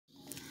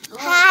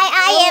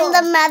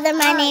Mother.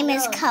 My name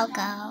is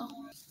Coco.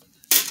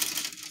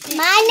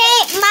 My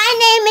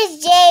name is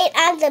Jade.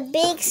 I'm the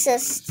big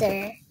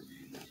sister.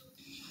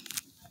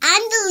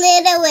 I'm the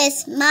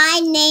littlest. My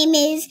name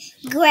is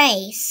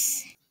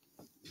Grace.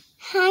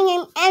 I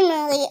am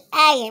Emily.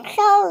 I am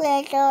so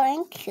little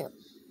and cute.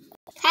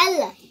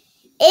 Hello.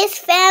 It's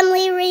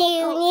family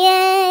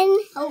reunion.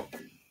 Oh.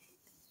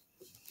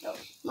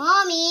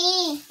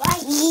 Mommy.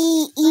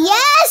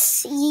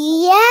 Yes,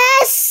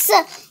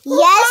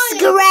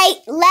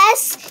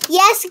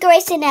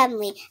 Grace and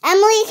Emily.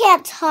 Emily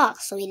can't talk,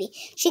 sweetie.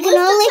 She can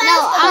only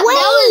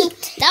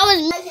That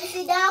was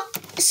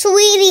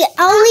Sweetie,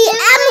 Emily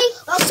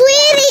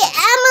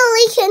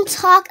can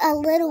talk a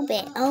little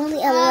bit.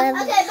 Only a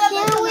little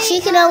bit.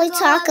 She can only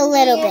talk a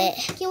little bit.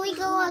 Can we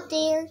go up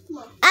there?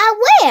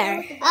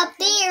 Where? Up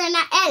there in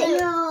the attic.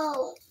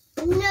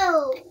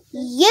 No.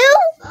 You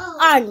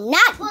are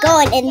not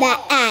going in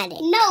that attic.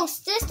 No,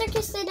 sister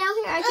can sit down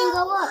here. I can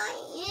go up.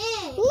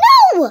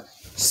 No!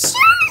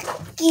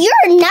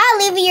 You're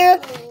not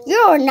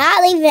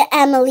leaving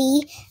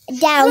Emily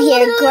down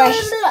here,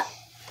 Grace.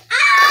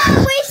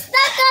 We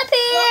stuck up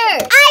here.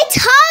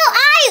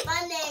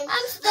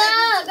 I'm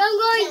stuck. I'm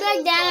going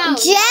back down.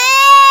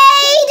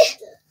 Jade!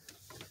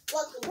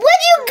 Would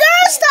you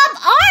girls stop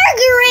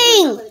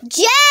arguing?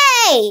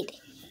 Jade!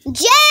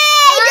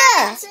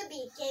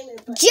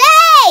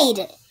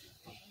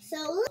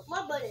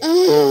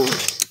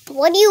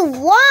 What do you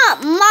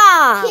want,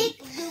 Mom?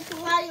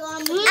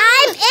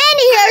 I'm in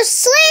here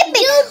sleeping.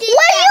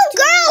 Will you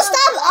girls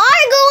stop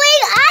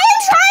arguing? I am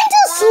trying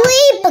to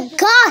sleep.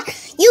 God,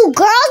 you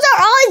girls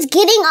are always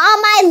getting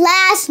on my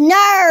last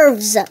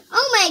nerves.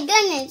 Oh my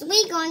goodness,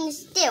 we going to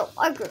still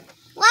argue.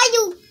 Why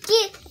you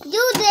did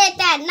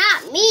that,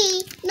 not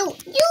me? No,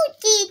 you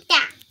did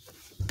that.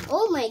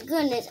 Oh my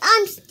goodness,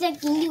 I'm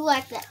sticking you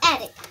at the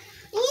attic.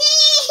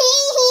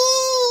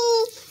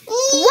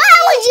 Why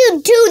would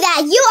you do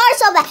that? You are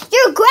so bad.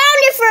 You're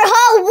grounded for a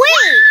whole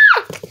week.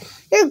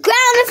 You're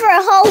grounded for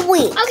a whole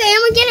week. Okay,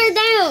 I'm gonna get her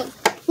down.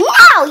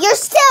 No, you're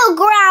still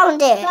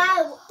grounded.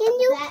 Can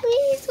you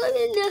please let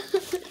me know?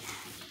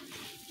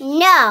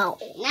 No.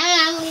 No,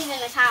 I'm leaving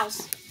this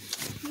house.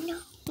 No,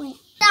 wait.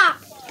 Stop.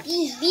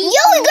 You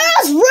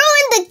girls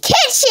ruined the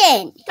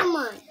kitchen. Come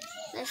on.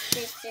 Let's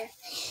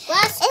go.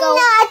 And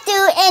not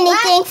do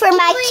anything for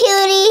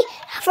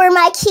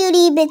my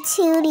cutie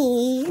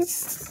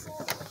batooties.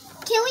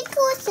 Can we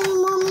go with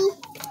some, Mommy?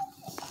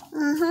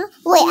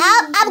 Wait,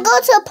 I'm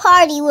going to a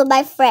party with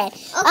my friend.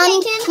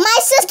 Okay, my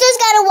sister's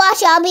gonna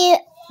watch you. I'll be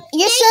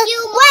your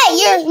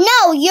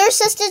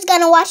sister's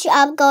gonna watch you.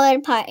 I'll go to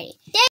a party.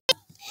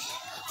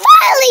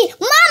 Finally,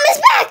 Mom is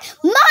back.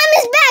 Mom,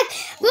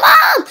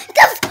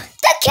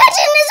 the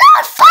kitchen is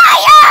on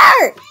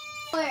fire.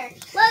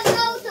 Let's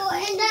go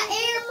in the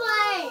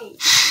airplane.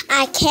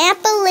 I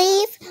can't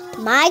believe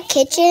my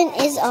kitchen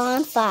is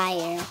on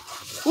fire.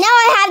 Now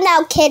I have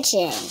no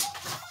kitchen.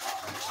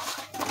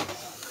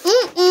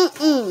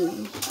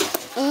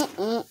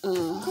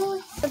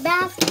 The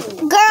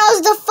bathroom.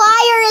 Girls, the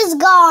fire is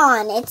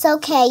gone. It's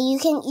okay.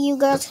 You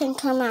girls can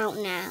come out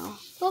now.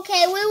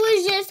 Okay, we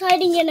was just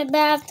hiding in a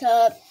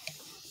bathtub.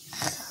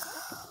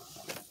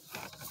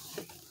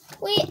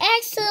 We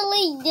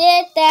actually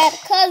did that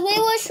because we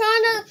was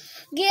trying to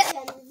get...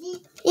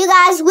 You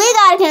guys, we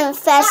gotta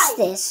confess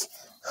this.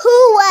 Who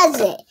was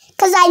it?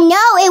 Because I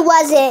know it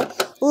wasn't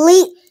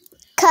Lee.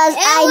 Because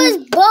it was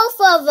both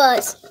of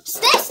us.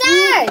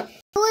 Sister!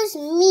 It was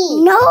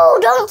me. No,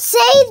 don't.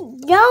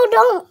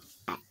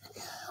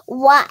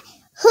 What?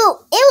 Who?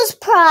 It was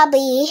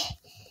probably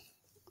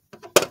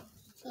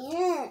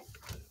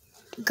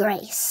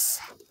Grace.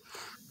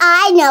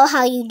 I know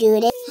how you do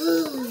it.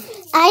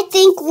 I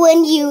think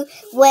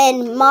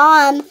when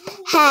Mom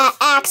had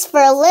asked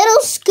for a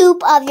little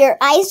scoop of your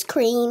ice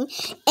cream,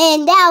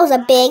 and that was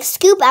a big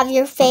scoop of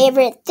your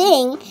favorite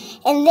thing,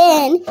 and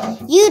then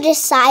you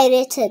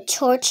decided to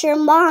torture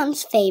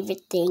Mom's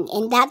favorite thing,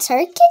 and that's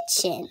her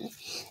kitchen.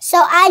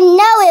 So I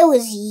know it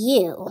was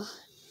you.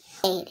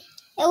 It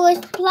was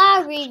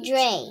probably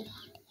Dre.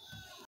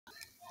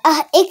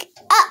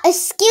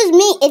 Excuse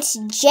me, it's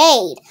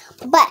Jade.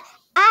 But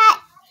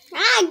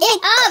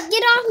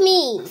get off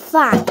me.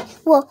 Fine.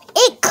 Well,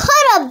 it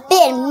could have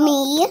been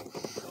me.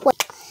 Well,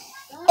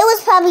 it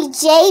was probably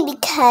Jade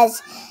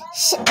because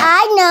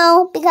I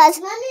know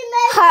because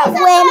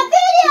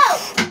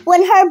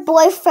when her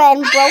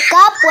boyfriend broke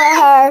up with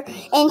her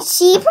and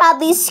she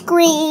probably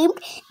screamed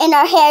and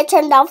her hair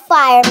turned on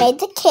fire, made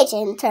the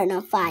kitchen turn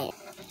on fire.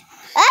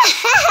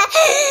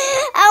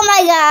 Oh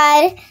my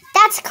God,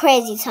 that's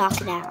crazy talk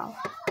now.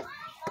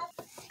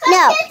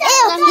 No,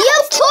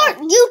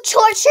 you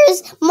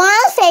tortures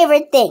my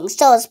favorite thing,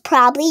 so it's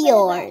probably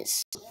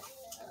yours.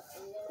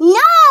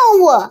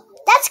 No,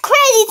 that's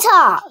crazy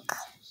talk.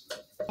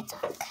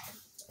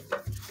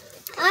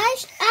 I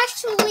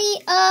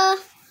actually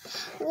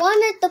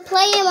wanted to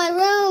play in my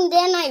room,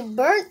 then I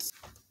burnt.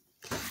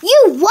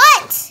 You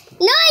what?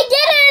 No, I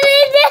didn't do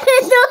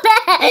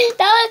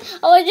that.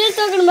 I was just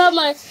talking about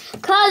my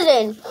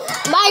cousin.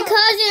 My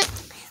cousin.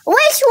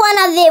 Which one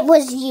of it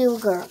was you,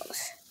 girls?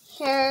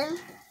 Her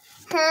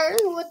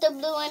with the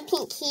blue and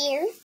pink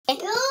hair.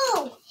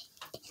 No.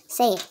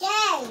 Say it.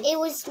 It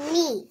was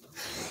me.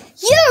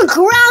 You're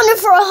grounded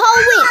for a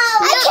whole week.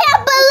 I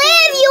can't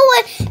believe you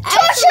would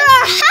torture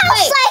our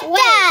house like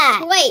that.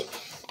 Wait.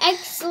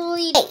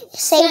 Actually,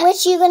 Say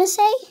what you gonna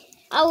say?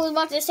 I was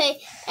about to say,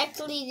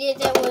 actually,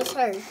 that was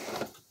her.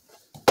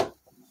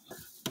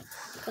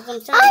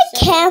 I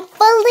can't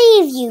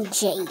believe you,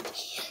 Jade.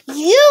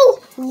 You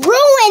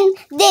ruined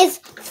this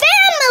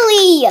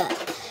family.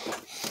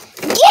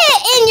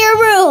 Get in your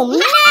room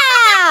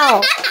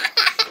now.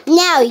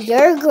 Now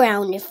you're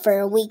grounded for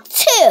a week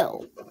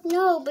too.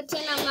 No, but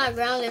then I'm not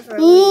grounded for a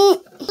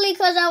week.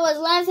 Because I was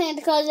laughing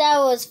because I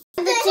was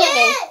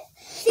pretending.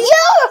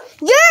 You're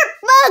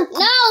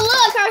No,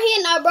 look, her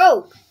hand not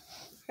broke.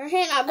 Her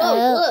hand not broke.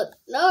 Look.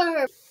 No,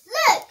 her.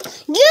 Look.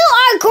 You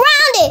are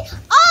grounded.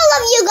 All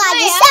of you guys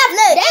except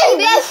Daddy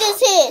broke his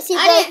head. He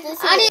broke his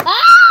head. Ah!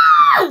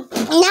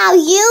 Now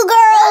you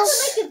girls.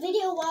 Make a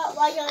video while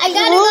I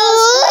gotta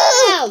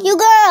go. You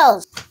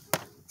girls.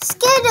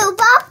 Skidoo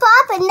Bop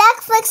Bop and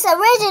Netflix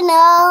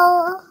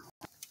original.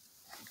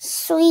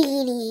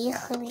 Sweetie,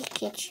 let me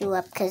get you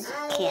up because you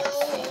can't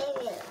fit.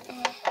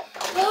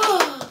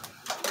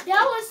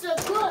 That was a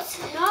good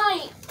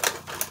night.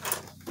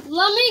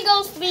 Let me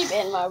go sleep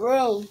in my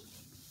room.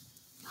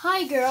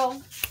 Hi,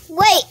 girl.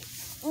 Wait,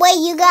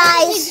 you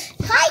guys.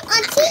 Hi,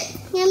 Auntie.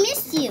 I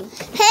missed you.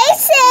 Hey,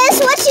 sis,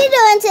 what you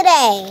doing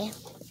today?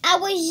 I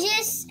was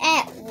just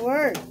at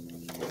work.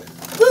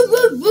 Do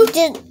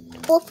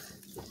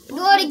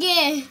it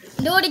again.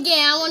 Do it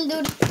again. I want to do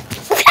it.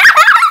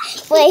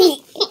 Wait.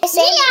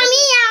 Meow,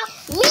 meow.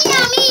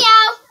 Meow,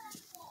 meow.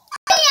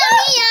 Meow,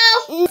 meow.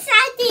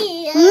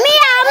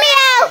 Meow,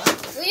 meow.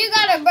 So you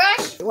got a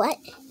brush? What?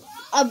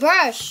 A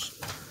brush.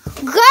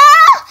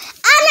 Girl,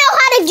 I know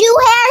how to do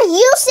hair.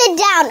 You sit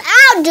down.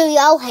 I'll do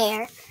your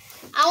hair.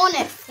 I want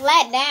it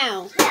flat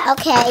down.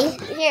 Okay.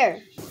 Here.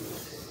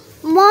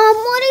 Mom,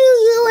 what are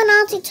you and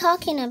Auntie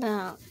talking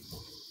about?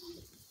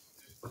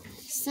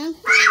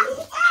 Something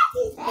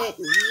that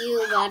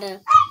you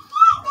gotta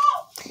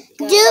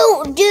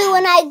Do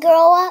when I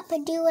grow up.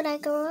 Do when I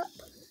grow up.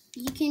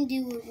 You can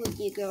do it when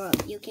you grow up.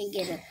 You can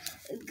get a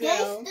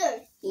girl. And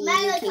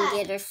you can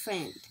get a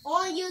friend.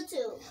 On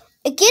YouTube.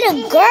 Get a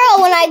girl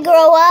when I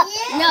grow up.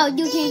 No,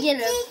 you can get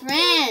a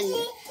friend.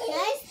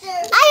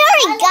 I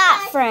already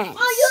got friends.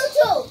 On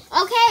YouTube.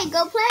 Okay,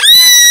 go play.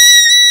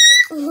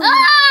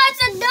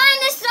 It's a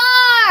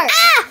dinosaur.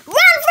 Ah!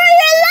 Run for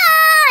your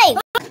life!